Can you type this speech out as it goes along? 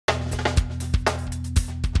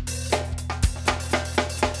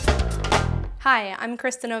Hi, I'm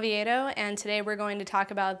Kristin Oviedo, and today we're going to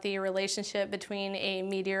talk about the relationship between a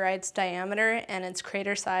meteorite's diameter and its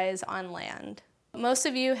crater size on land. Most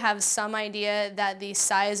of you have some idea that the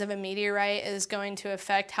size of a meteorite is going to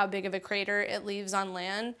affect how big of a crater it leaves on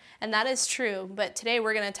land, and that is true, but today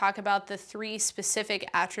we're going to talk about the three specific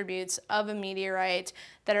attributes of a meteorite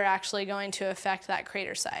that are actually going to affect that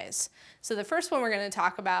crater size. So the first one we're going to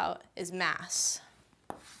talk about is mass,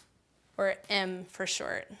 or M for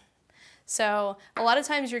short. So a lot of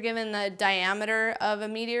times you're given the diameter of a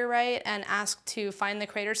meteorite and asked to find the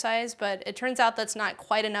crater size, but it turns out that's not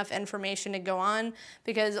quite enough information to go on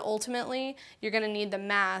because ultimately you're going to need the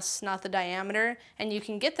mass, not the diameter, and you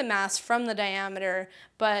can get the mass from the diameter,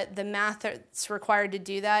 but the math that's required to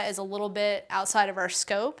do that is a little bit outside of our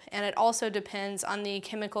scope, and it also depends on the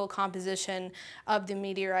chemical composition of the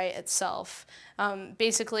meteorite itself.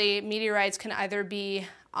 Basically, meteorites can either be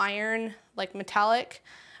iron, like metallic,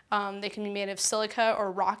 they can be made of silica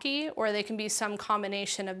or rocky, or they can be some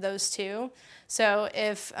combination of those two. So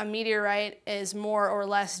if a meteorite is more or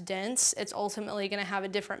less dense, it's ultimately going to have a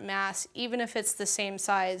different mass, even if it's the same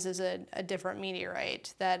size as a different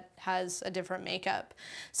meteorite that has a different makeup.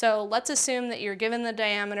 So let's assume that you're given the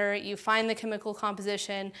diameter, you find the chemical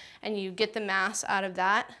composition, and you get the mass out of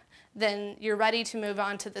that. Then you're ready to move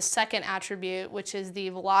on to the second attribute, which is the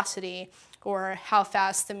velocity, or how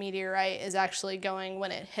fast the meteorite is actually going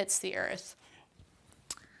when it hits the Earth.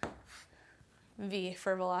 V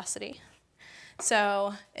for velocity.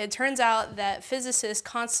 So it turns out that physicists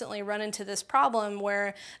constantly run into this problem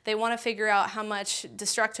where they want to figure out how much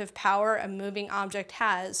destructive power a moving object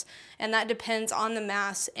has, and that depends on the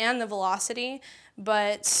mass and the velocity,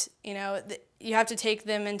 but you have to take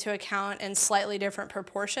them into account in slightly different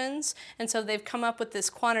proportions, and so they've come up with this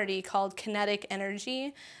quantity called kinetic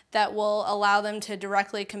energy that will allow them to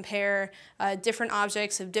directly compare different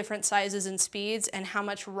objects of different sizes and speeds and how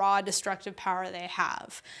much raw destructive power they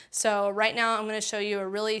have. So right now I'm going to show you a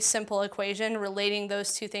really simple equation relating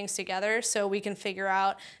those two things together so we can figure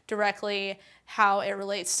out directly how it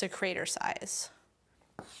relates to crater size.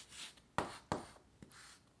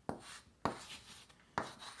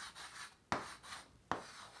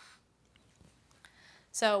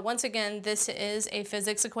 So once again, this is a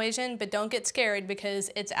physics equation, but don't get scared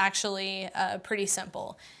because it's actually pretty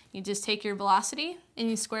simple. You just take your velocity and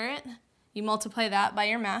you square it, you multiply that by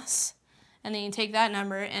your mass, and then you take that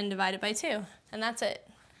number and divide it by 2, and that's it.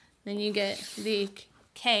 Then you get the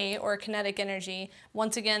K, or kinetic energy.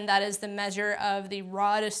 Once again, that is the measure of the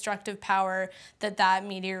raw destructive power that that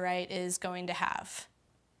meteorite is going to have.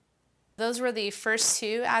 Those were the first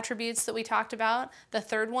two attributes that we talked about. The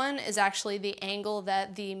third one is actually the angle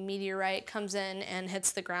that the meteorite comes in and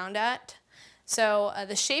hits the ground at. So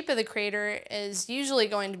the shape of the crater is usually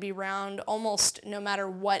going to be round almost no matter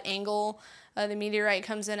what angle the meteorite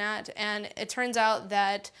comes in at, and it turns out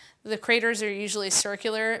that the craters are usually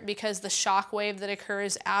circular because the shock wave that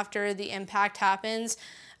occurs after the impact happens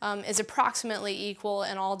is approximately equal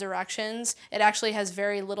in all directions. It actually has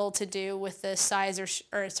very little to do with the size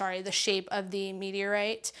the shape of the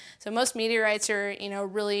meteorite. So most meteorites are,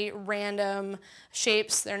 really random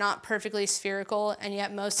shapes. They're not perfectly spherical, and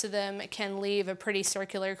yet most of them can leave a pretty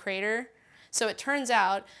circular crater. So it turns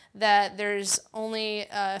out that there's only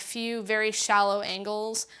a few very shallow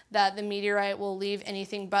angles that the meteorite will leave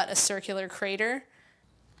anything but a circular crater.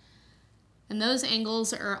 And those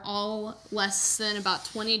angles are all less than about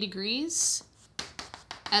 20 degrees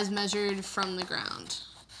as measured from the ground.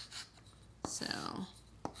 So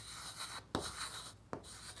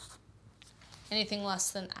anything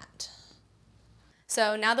less than that.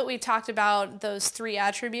 So now that we've talked about those three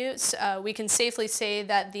attributes, we can safely say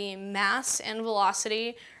that the mass and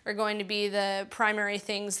velocity are going to be the primary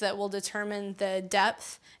things that will determine the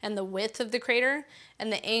depth and the width of the crater, and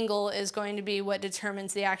the angle is going to be what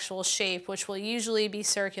determines the actual shape, which will usually be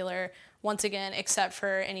circular, once again, except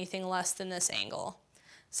for anything less than this angle.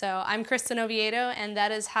 So I'm Kristin Oviedo, and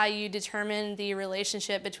that is how you determine the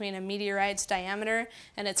relationship between a meteorite's diameter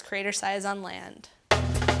and its crater size on land.